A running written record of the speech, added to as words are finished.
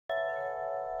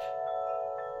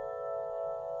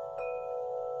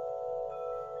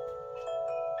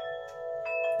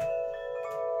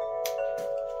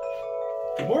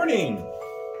Good morning.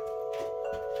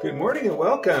 Good morning and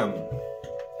welcome.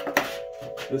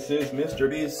 This is Mr.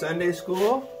 B's Sunday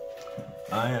School.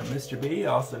 I am Mr. B,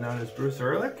 also known as Bruce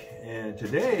Ehrlich, and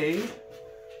today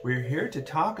we're here to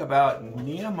talk about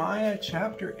Nehemiah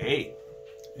chapter 8.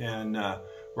 And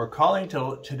we're calling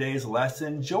today's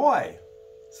lesson Joy.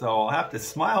 So I'll have to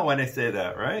smile when I say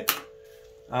that, right?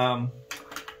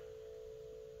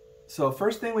 So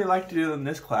first thing we like to do in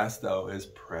this class, though, is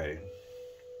pray.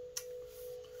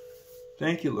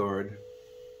 Thank you, Lord,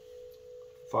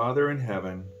 Father in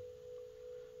heaven,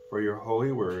 for your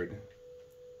holy word.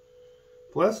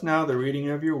 Bless now the reading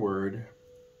of your word.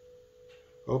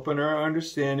 Open our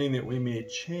understanding that we may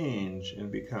change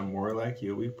and become more like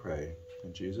you, we pray.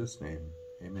 In Jesus' name,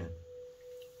 amen.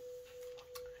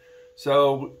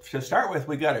 So to start with,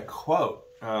 we got a quote.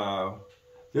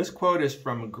 This quote is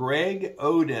from Greg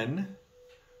Oden,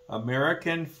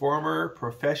 American former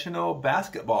professional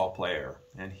basketball player.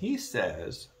 And he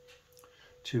says,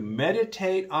 to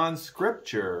meditate on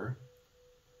Scripture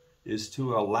is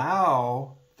to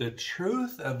allow the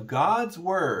truth of God's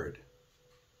Word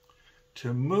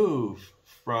to move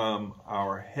from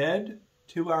our head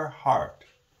to our heart.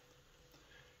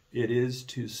 It is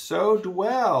to so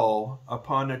dwell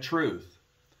upon a truth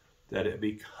that it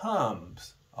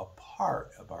becomes a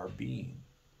part of our being.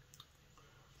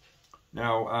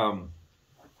 Now,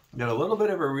 got a little bit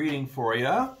of a reading for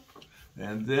you,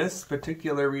 and this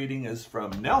particular reading is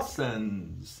from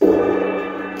Nelson's,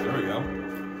 there we go,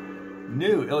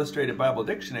 New Illustrated Bible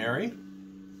Dictionary,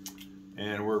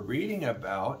 and we're reading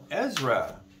about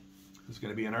Ezra, who's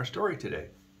going to be in our story today.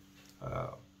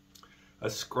 A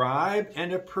scribe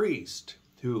and a priest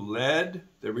who led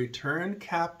the returned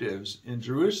captives in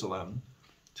Jerusalem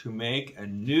to make a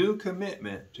new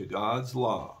commitment to God's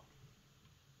law.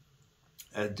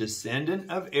 A descendant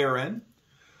of Aaron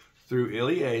through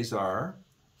Eleazar,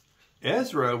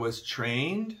 Ezra was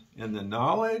trained in the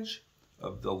knowledge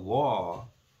of the law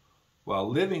while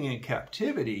living in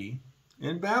captivity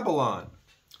in Babylon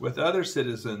with other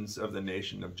citizens of the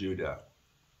nation of Judah.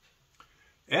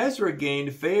 Ezra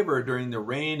gained favor during the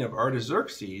reign of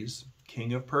Artaxerxes,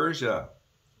 king of Persia.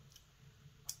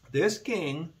 This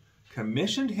king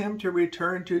commissioned him to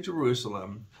return to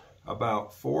Jerusalem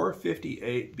about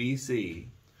 458 BC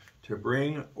to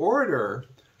bring order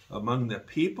among the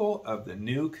people of the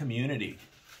new community.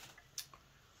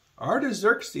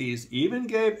 Artaxerxes even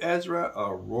gave Ezra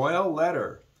a royal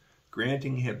letter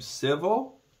granting him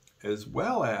civil as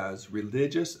well as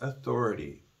religious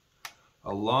authority,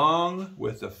 along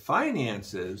with the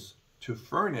finances to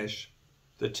furnish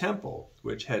the temple,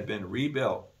 which had been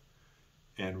rebuilt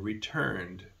and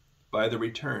returned by the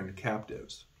returned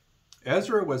captives.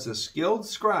 Ezra was a skilled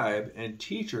scribe and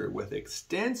teacher with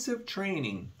extensive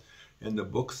training in the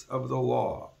books of the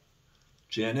law: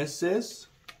 Genesis,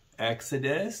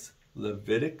 Exodus,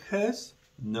 Leviticus,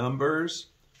 Numbers,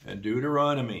 and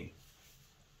Deuteronomy.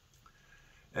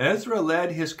 Ezra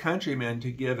led his countrymen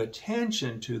to give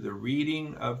attention to the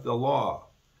reading of the law.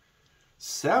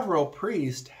 Several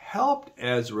priests helped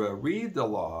Ezra read the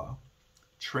law,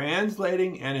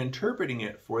 translating and interpreting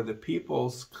it for the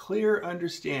people's clear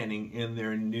understanding in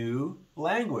their new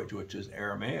language, which is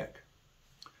Aramaic.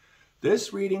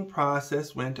 This reading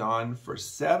process went on for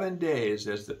 7 days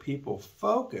as the people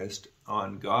focused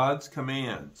on God's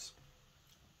commands.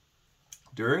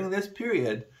 During this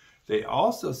period, they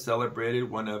also celebrated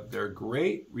one of their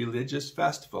great religious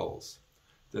festivals,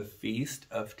 the Feast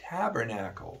of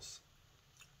Tabernacles,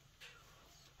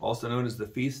 also known as the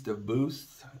Feast of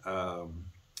Booths.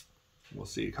 We'll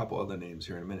see a couple other names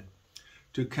here in a minute.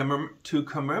 To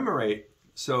commemorate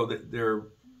so that their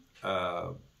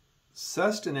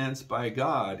sustenance by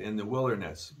God in the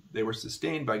wilderness. They were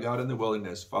sustained by God in the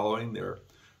wilderness following their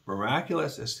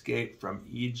miraculous escape from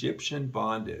Egyptian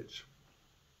bondage.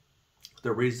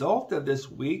 The result of this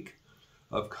week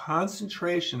of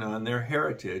concentration on their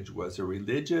heritage was a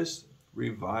religious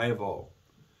revival.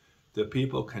 The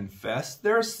people confessed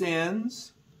their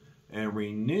sins and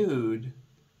renewed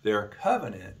their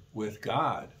covenant with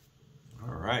God.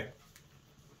 All right.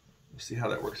 We'll see how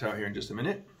that works out here in just a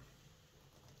minute.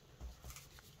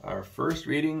 Our first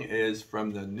reading is from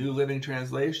the New Living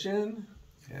Translation,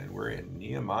 and we're in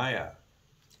Nehemiah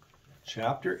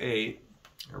chapter 8,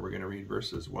 and we're going to read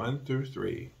verses 1 through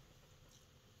 3.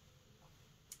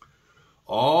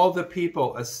 All the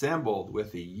people assembled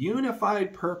with a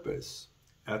unified purpose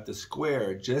at the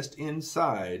square just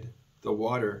inside the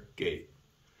water gate.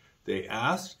 They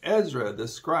asked Ezra the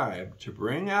scribe to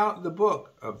bring out the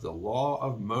book of the law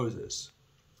of Moses,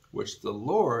 which the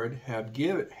Lord had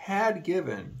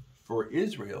given for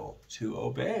Israel to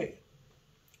obey.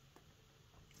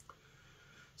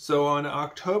 So on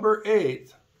October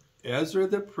 8th, Ezra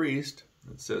the priest,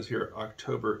 it says here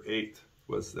October 8th,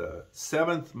 was the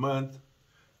 7th month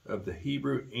of the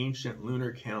Hebrew ancient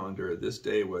lunar calendar. This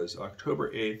day was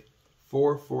October 8th,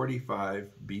 445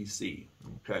 BC.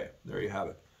 Okay, there you have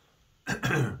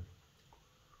it.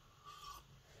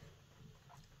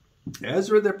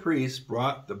 Ezra the priest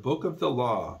brought the book of the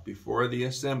law before the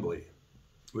assembly,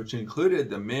 which included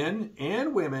the men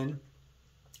and women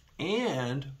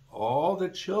and all the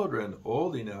children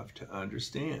old enough to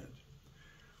understand.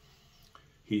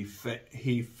 He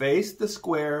faced the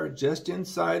square just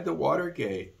inside the water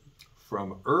gate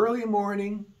from early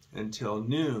morning until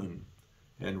noon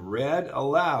and read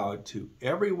aloud to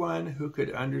everyone who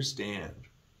could understand.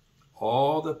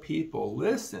 All the people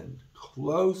listened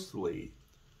closely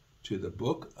to the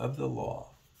book of the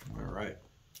law. All right.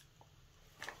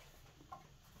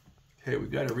 Okay, we've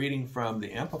got a reading from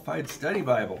the Amplified Study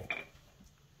Bible.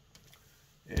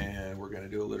 And we're going to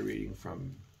do a little reading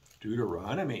from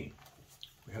Deuteronomy.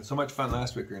 We had so much fun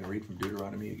last week. We're going to read from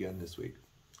Deuteronomy again this week.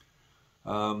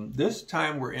 This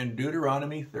time we're in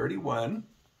Deuteronomy 31,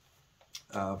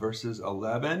 verses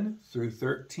 11 through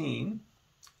 13.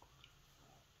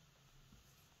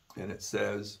 And it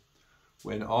says,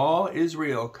 "When all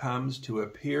Israel comes to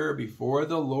appear before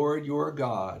the Lord your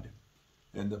God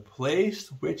in the place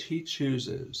which he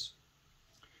chooses,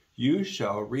 you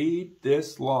shall read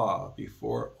this law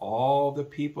before all the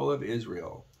people of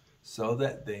Israel, so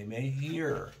that they may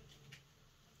hear.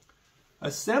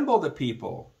 Assemble the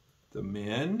people, the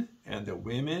men and the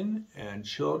women and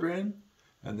children,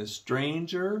 and the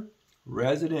stranger,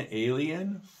 resident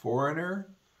alien,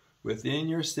 foreigner, within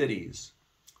your cities,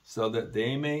 so that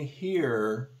they may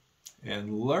hear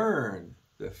and learn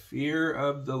the fear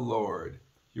of the Lord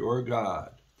your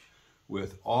God,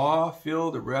 with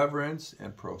awe-filled reverence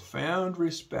and profound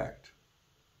respect,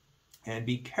 and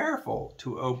be careful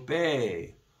to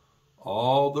obey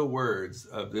all the words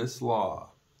of this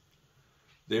law.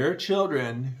 Their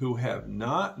children who have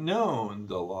not known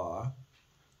the law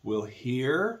will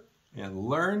hear and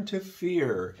learn to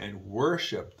fear and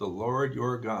worship the Lord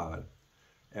your God,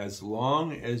 as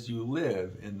long as you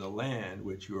live in the land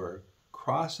which you are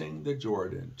crossing the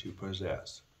Jordan to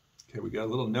possess." Okay, we got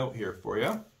a little note here for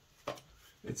you.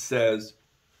 It says,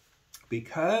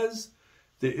 because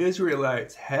the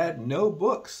Israelites had no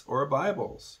books or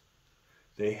Bibles,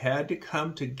 they had to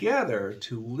come together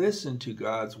to listen to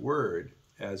God's word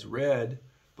as read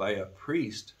by a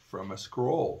priest from a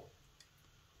scroll.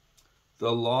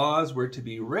 The laws were to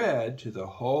be read to the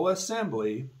whole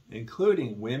assembly,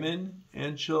 including women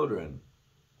and children.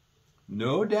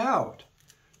 No doubt,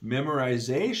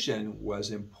 memorization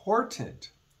was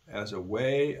important as a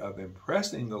way of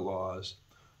impressing the laws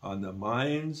on the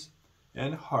minds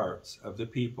and hearts of the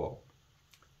people,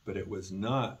 but it was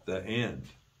not the end.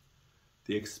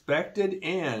 The expected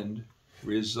end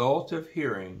result of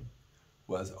hearing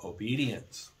was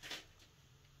obedience.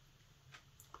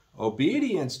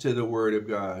 Obedience to the Word of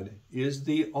God is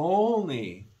the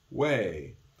only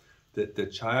way that the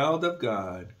child of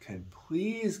God can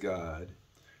please God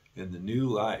in the new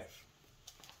life.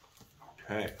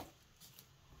 Okay.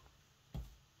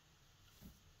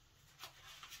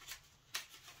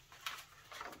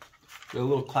 Got a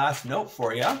little class note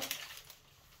for you.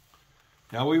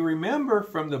 Now we remember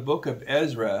from the book of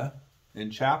Ezra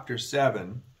in chapter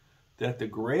 7 that the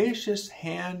gracious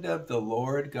hand of the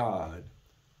Lord God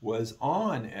was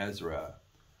on Ezra.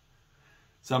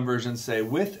 Some versions say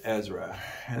with Ezra,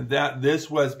 and that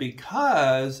this was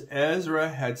because Ezra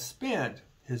had spent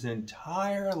his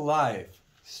entire life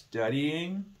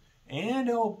studying and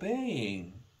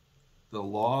obeying the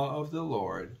law of the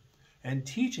Lord and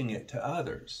teaching it to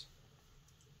others.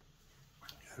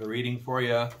 Got a reading for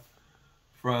you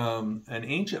from an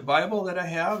ancient Bible that I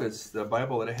have. It's the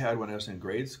Bible that I had when I was in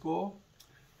grade school.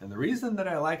 And the reason that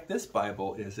I like this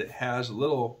Bible is it has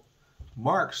little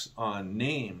marks on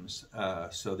names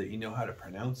so that you know how to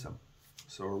pronounce them.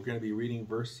 So we're going to be reading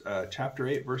chapter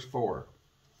 8, verse 4.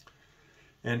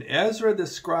 "And Ezra the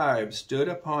scribe stood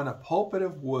upon a pulpit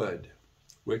of wood,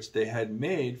 which they had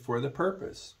made for the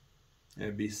purpose.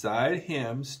 And beside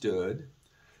him stood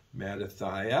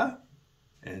Mattithiah,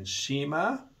 and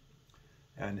Shema,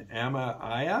 and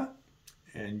Amaiah,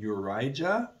 and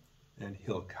Urijah, and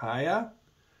Hilkiah,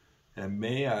 and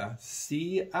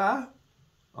Maaseiah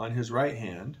on his right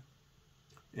hand,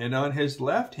 and on his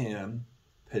left hand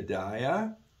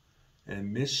Pedaiah,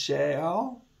 and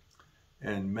Mishael,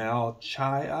 and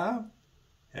Malchiah,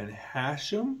 and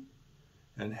Hashum,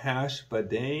 and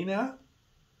Hashbaddanah,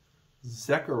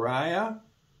 Zechariah,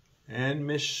 and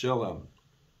Meshullam."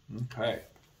 Okay,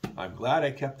 I'm glad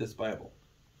I kept this Bible.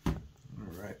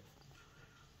 All right.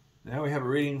 Now we have a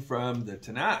reading from the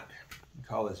Tanakh. We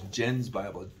call this Jen's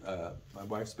Bible. My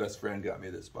wife's best friend got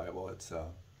me this Bible. It's a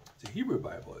Hebrew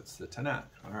Bible. It's the Tanakh.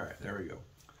 All right, there we go.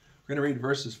 We're going to read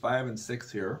verses 5 and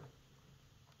 6 here.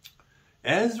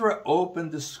 Ezra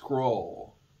opened the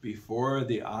scroll before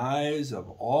the eyes of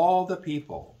all the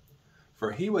people,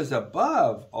 for he was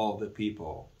above all the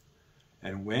people.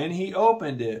 And when he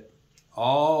opened it,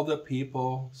 all the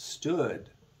people stood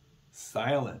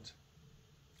silent.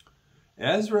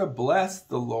 Ezra blessed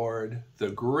the Lord, the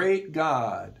great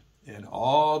God, and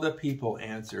all the people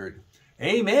answered,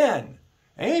 Amen,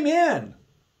 Amen,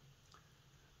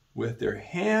 with their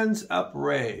hands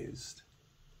upraised.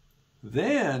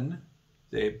 Then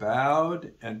they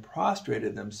bowed and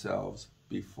prostrated themselves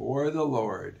before the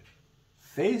Lord,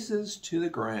 faces to the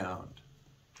ground.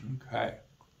 Okay.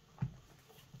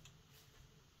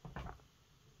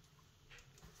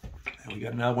 And we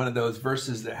got another one of those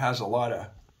verses that has a lot of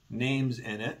names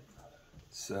in it.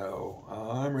 So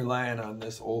I'm relying on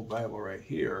this old Bible right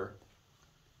here.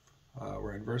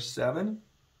 We're in verse 7.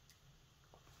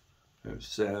 It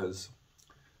says,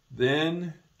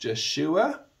 Then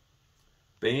Jeshua,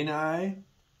 Bani,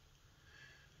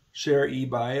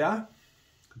 Sherebiah,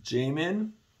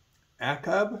 Jamin,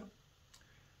 Akab,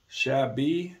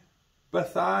 Shabbethai,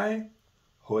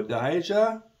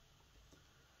 Hodijah,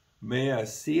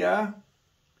 Maaseiah,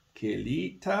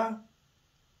 Kelita,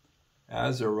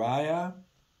 Azariah,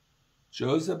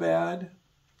 Jozabad,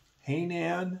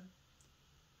 Hanan,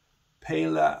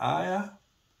 Pelaiah,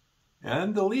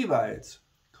 and the Levites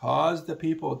caused the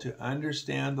people to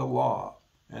understand the law,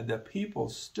 and the people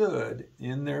stood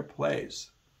in their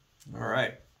place. All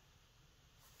right.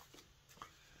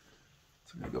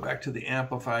 So I'm going to go back to the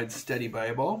Amplified Study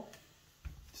Bible.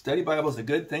 Study Bible is a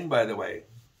good thing, by the way.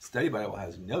 Study Bible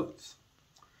has notes.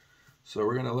 So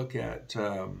we're going to look at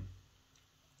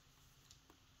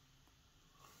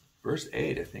verse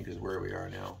 8, I think, is where we are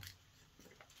now.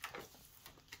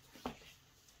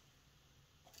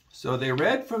 So they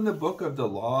read from the book of the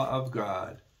law of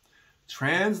God,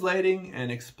 translating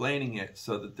and explaining it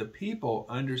so that the people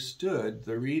understood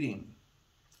the reading.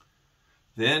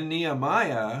 Then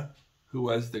Nehemiah, who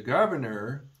was the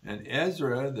governor, and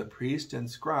Ezra, the priest and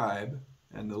scribe,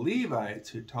 and the Levites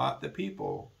who taught the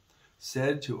people,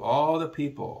 said to all the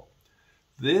people,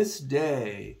 This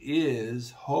day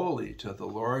is holy to the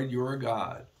Lord your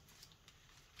God.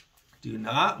 Do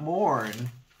not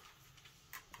mourn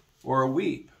or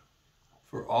weep,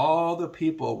 for all the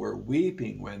people were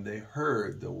weeping when they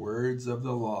heard the words of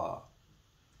the law.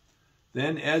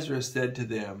 Then Ezra said to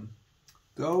them,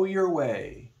 Go your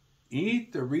way,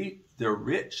 eat the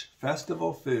rich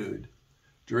festival food,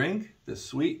 drink the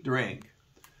sweet drink,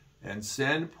 and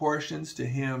send portions to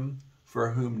him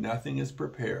for whom nothing is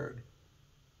prepared.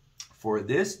 For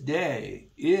this day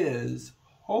is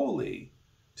holy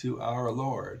to our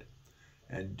Lord,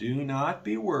 and do not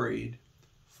be worried,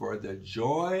 for the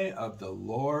joy of the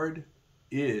Lord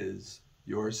is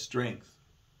your strength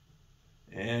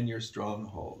and your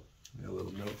stronghold. A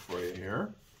little note for you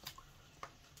here.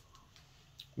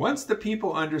 Once the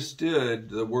people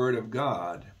understood the word of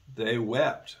God, they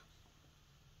wept.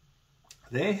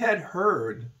 They had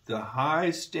heard the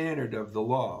high standard of the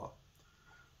law,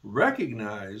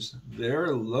 recognized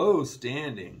their low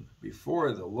standing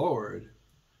before the Lord,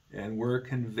 and were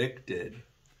convicted.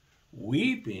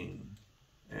 Weeping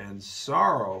and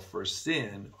sorrow for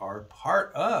sin are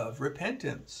part of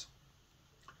repentance.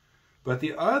 But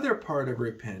the other part of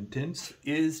repentance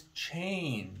is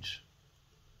change.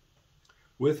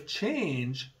 With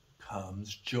change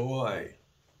comes joy.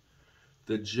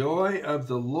 The joy of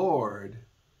the Lord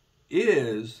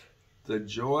is the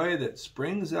joy that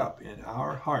springs up in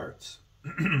our hearts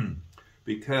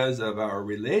because of our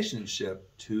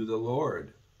relationship to the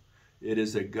Lord. It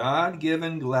is a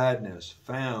God-given gladness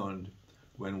found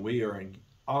when we are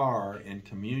in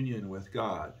communion with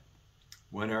God.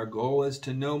 When our goal is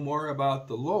to know more about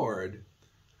the Lord,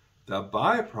 the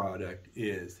byproduct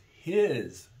is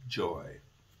His joy.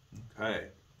 Okay.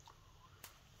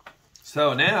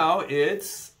 So now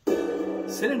it's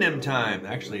synonym time.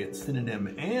 Actually, it's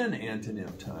synonym and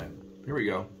antonym time. Here we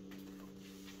go.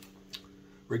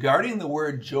 Regarding the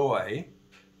word joy,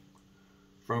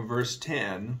 from verse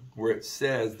 10, where it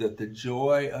says that the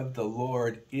joy of the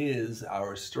Lord is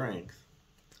our strength.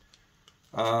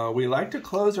 We like to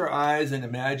close our eyes and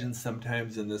imagine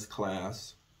sometimes in this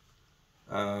class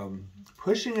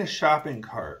pushing a shopping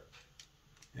cart.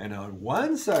 And on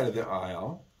one side of the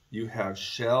aisle, you have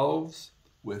shelves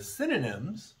with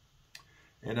synonyms.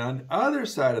 And on the other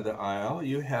side of the aisle,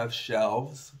 you have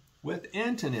shelves with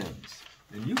antonyms.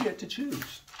 And you get to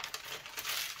choose.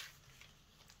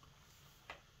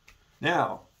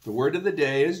 Now, the word of the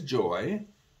day is joy.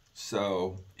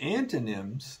 So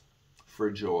antonyms for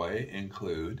joy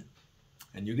include,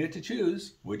 and you get to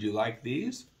choose, would you like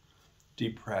these?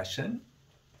 Depression,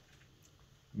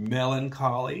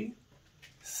 melancholy,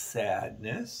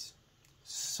 sadness,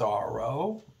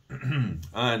 sorrow,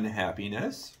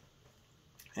 unhappiness,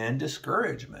 and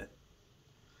discouragement.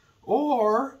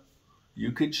 Or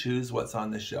you could choose what's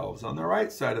on the shelves on the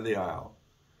right side of the aisle.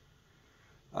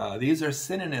 These are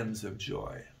synonyms of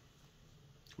joy,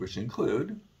 which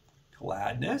include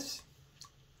gladness,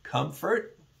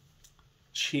 comfort,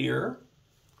 cheer,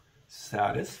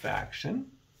 satisfaction,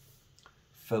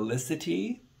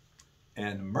 felicity,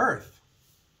 and mirth.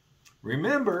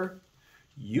 Remember,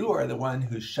 you are the one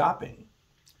who's shopping,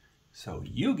 so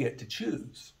you get to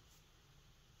choose.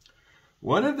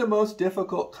 One of the most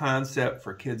difficult concepts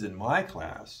for kids in my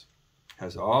class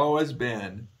has always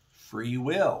been free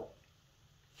will.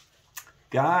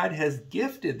 God has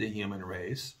gifted the human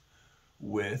race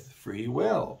with free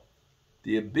will,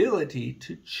 the ability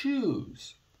to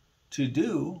choose to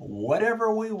do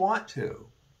whatever we want to.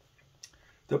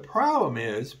 The problem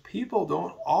is people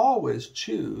don't always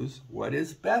choose what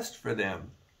is best for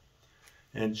them,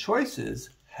 and choices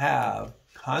have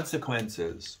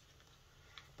consequences.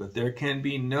 But there can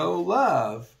be no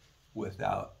love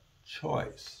without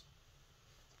choice.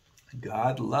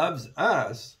 God loves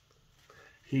us.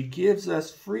 He gives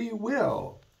us free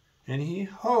will, and He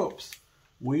hopes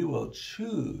we will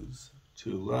choose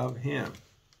to love Him.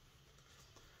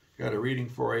 Got a reading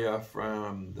for you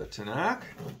from the Tanakh.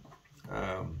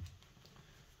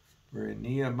 We're in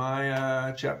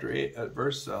Nehemiah chapter 8 at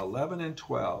verse 11 and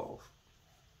 12.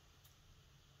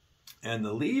 And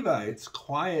the Levites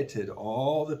quieted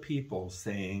all the people,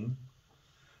 saying,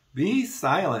 "Be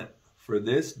silent, for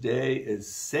this day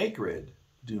is sacred.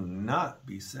 Do not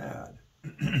be sad."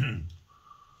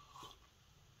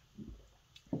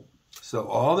 So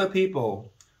all the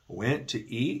people went to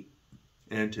eat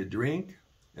and to drink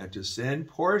and to send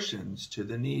portions to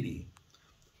the needy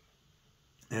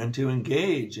and to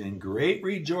engage in great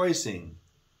rejoicing,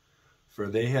 for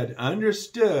they had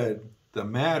understood the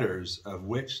matters of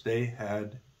which the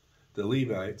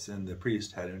Levites and the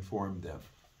priest had informed them.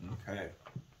 Okay.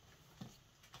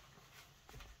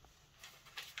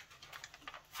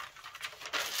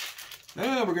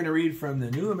 Now we're going to read from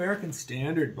the New American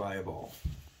Standard Bible.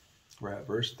 We're at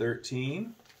verse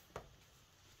 13.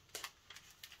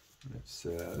 It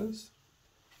says,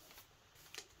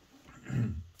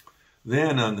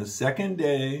 "Then on the second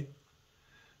day,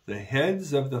 the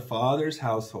heads of the fathers'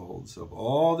 households of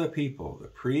all the people, the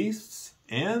priests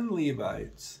and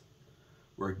Levites,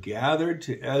 were gathered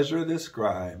to Ezra the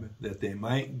scribe, that they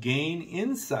might gain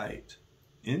insight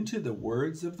into the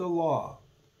words of the law.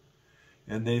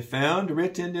 And they found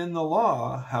written in the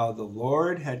law how the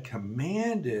Lord had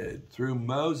commanded through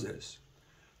Moses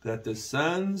that the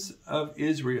sons of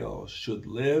Israel should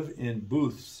live in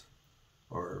booths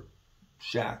or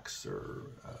shacks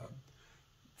or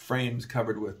frames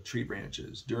covered with tree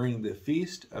branches during the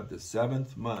feast of the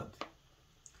 7th month.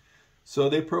 So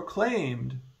they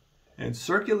proclaimed and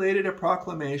circulated a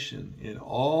proclamation in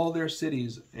all their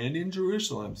cities and in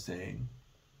Jerusalem, saying,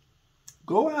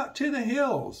 'Go out to the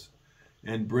hills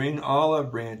and bring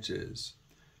olive branches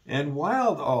and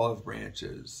wild olive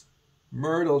branches,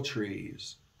 myrtle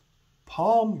trees,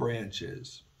 palm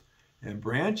branches, and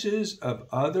branches of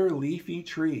other leafy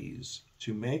trees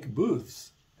to make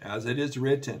booths, as it is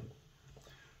written.'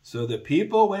 So the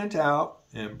people went out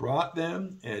and brought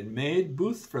them and made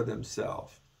booths for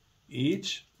themselves,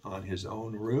 each on his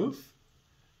own roof,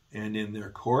 and in their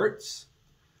courts,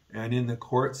 and in the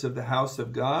courts of the house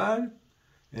of God,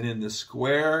 and in the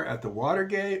square at the water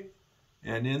gate,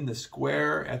 and in the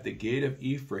square at the gate of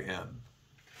Ephraim.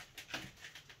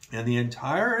 And the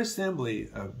entire assembly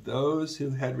of those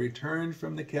who had returned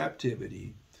from the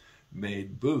captivity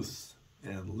made booths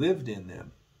and lived in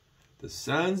them. The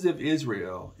sons of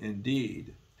Israel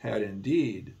had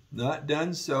not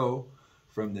done so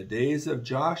from the days of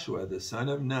Joshua the son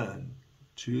of Nun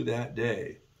to that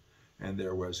day. And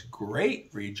there was great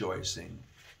rejoicing,"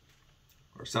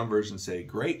 or some versions say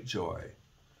great joy.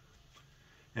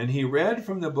 "And he read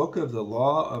from the book of the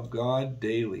law of God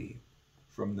daily,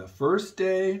 from the first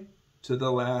day to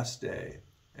the last day.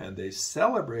 And they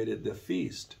celebrated the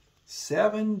feast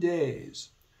 7 days.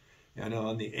 And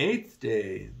on the 8th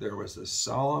day there was a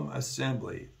solemn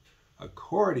assembly,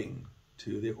 according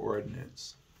to the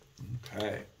ordinance."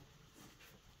 Okay.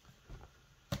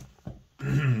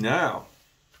 Now,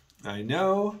 I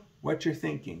know what you're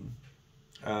thinking.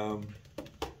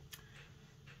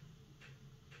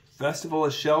 Festival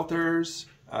of Shelters,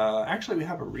 Actually, we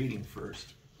have a reading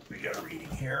first. We got a reading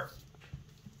here.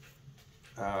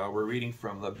 We're reading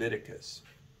from Leviticus.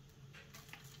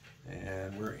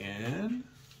 And we're in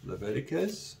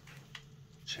Leviticus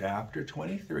chapter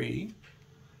 23.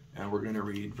 And we're going to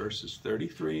read verses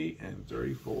 33 and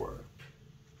 34.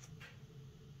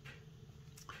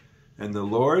 And the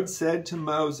Lord said to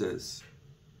Moses,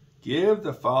 "Give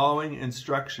the following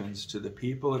instructions to the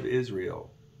people of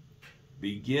Israel.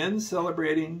 Begin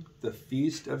celebrating the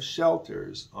Feast of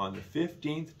Shelters on the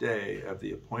 15th day of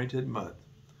the appointed month,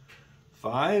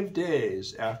 5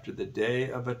 days after the Day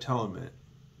of Atonement.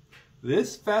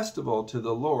 This festival to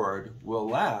the Lord will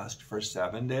last for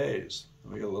 7 days."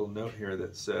 We got a little note here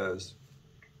that says,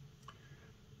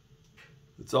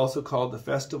 it's also called the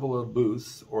Festival of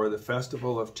Booths or the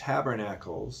Festival of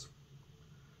Tabernacles.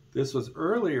 This was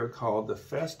earlier called the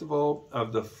Festival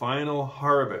of the Final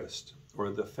Harvest or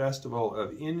the Festival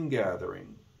of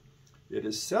Ingathering. It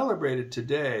is celebrated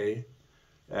today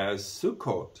as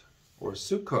Sukkot or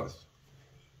Sukkoth.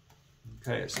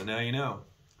 Okay, so now you know.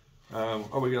 We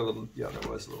got a little, yeah, there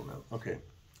was a little note. Okay.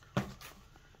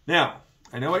 Now,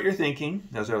 I know what you're thinking,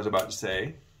 as I was about to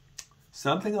say.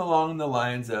 Something along the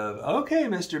lines of, okay,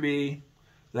 Mr. B,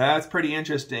 that's pretty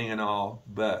interesting and all,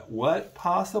 but what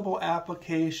possible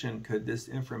application could this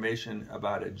information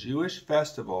about a Jewish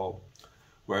festival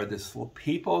where the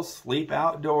people sleep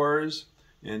outdoors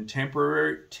in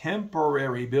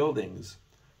temporary buildings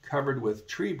covered with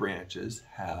tree branches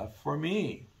have for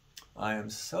me? I am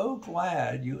so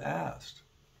glad you asked.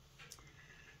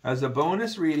 As a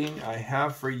bonus reading, I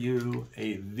have for you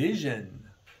a vision,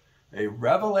 a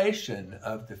revelation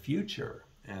of the future.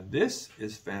 And this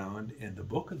is found in the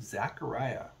book of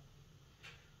Zechariah.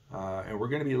 And we're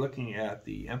going to be looking at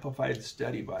the Amplified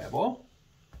Study Bible.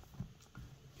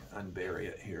 Unbury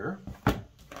it here. There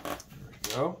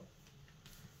we go.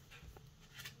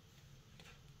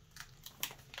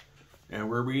 And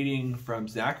we're reading from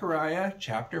Zechariah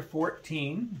chapter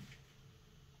 14.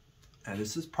 And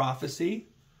this is prophecy.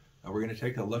 And we're going to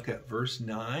take a look at verse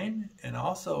 9 and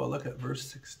also a look at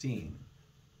verse 16.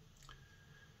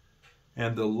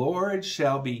 And the Lord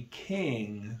shall be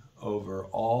king over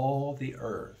all the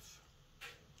earth.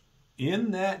 In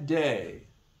that day,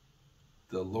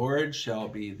 the Lord shall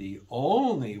be the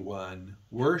only one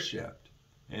worshipped,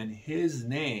 and his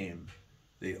name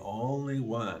the only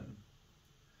one.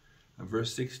 And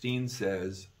verse 16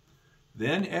 says,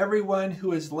 "Then everyone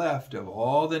who is left of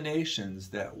all the nations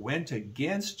that went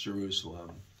against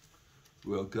Jerusalem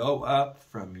will go up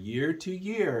from year to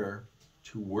year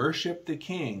to worship the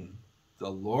King,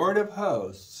 the Lord of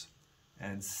hosts,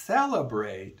 and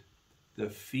celebrate the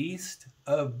Feast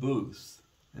of Booths."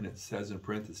 And it says in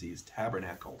parentheses,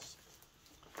 tabernacles.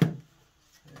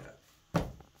 Yeah.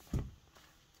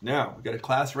 Now, we've got a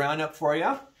class roundup for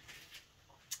you.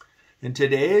 In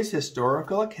today's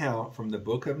historical account from the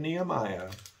book of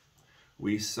Nehemiah,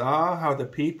 we saw how the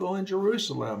people in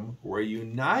Jerusalem were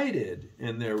united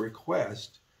in their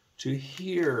request to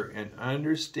hear and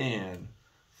understand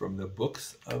from the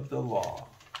books of the law.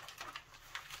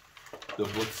 The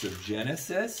books of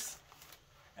Genesis,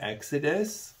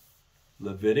 Exodus,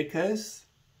 Leviticus,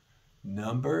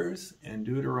 Numbers, and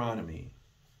Deuteronomy.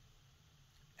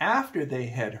 After they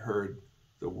had heard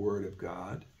the word of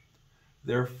God,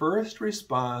 their first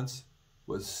response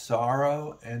was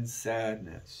sorrow and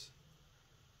sadness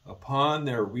upon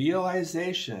their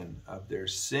realization of their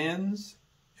sins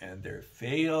and their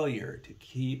failure to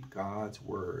keep God's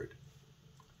word.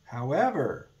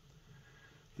 However,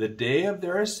 the day of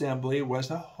their assembly was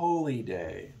a holy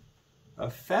day, a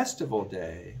festival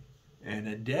day, and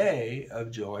a day of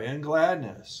joy and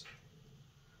gladness.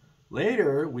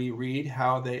 Later, we read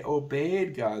how they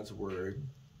obeyed God's word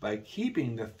by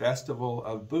keeping the festival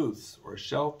of booths or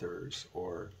shelters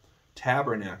or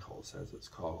tabernacles, as it's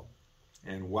called.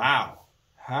 And wow,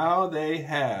 how they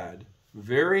had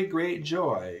very great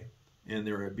joy in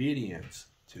their obedience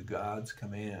to God's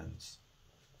commands.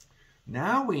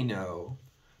 Now we know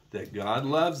that God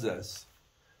loves us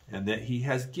and that he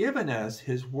has given us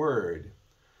his word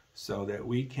so that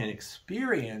we can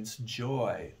experience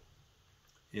joy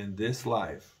in this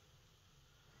life.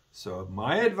 So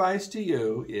my advice to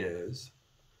you is,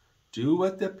 do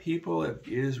what the people of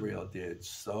Israel did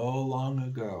so long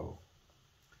ago.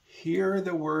 Hear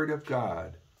the word of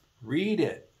God. Read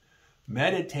it.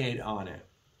 Meditate on it.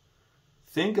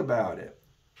 Think about it.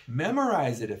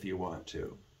 Memorize it if you want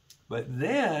to. But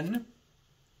then,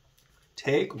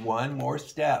 take one more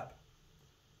step.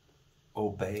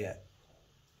 Obey it.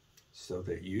 So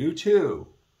that you too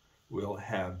will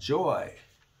have joy.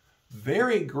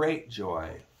 Very great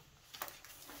joy.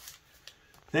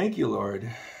 Thank you, Lord.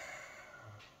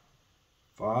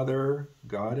 Father,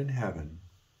 God in heaven,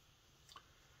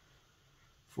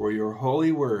 for your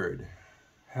holy word.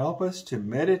 Help us to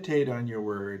meditate on your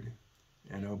word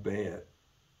and obey it.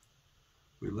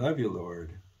 We love you,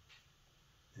 Lord,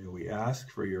 and we ask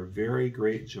for your very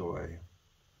great joy.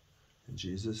 In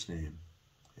Jesus' name,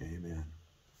 amen.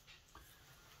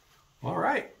 All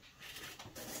right.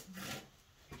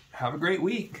 Have a great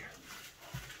week.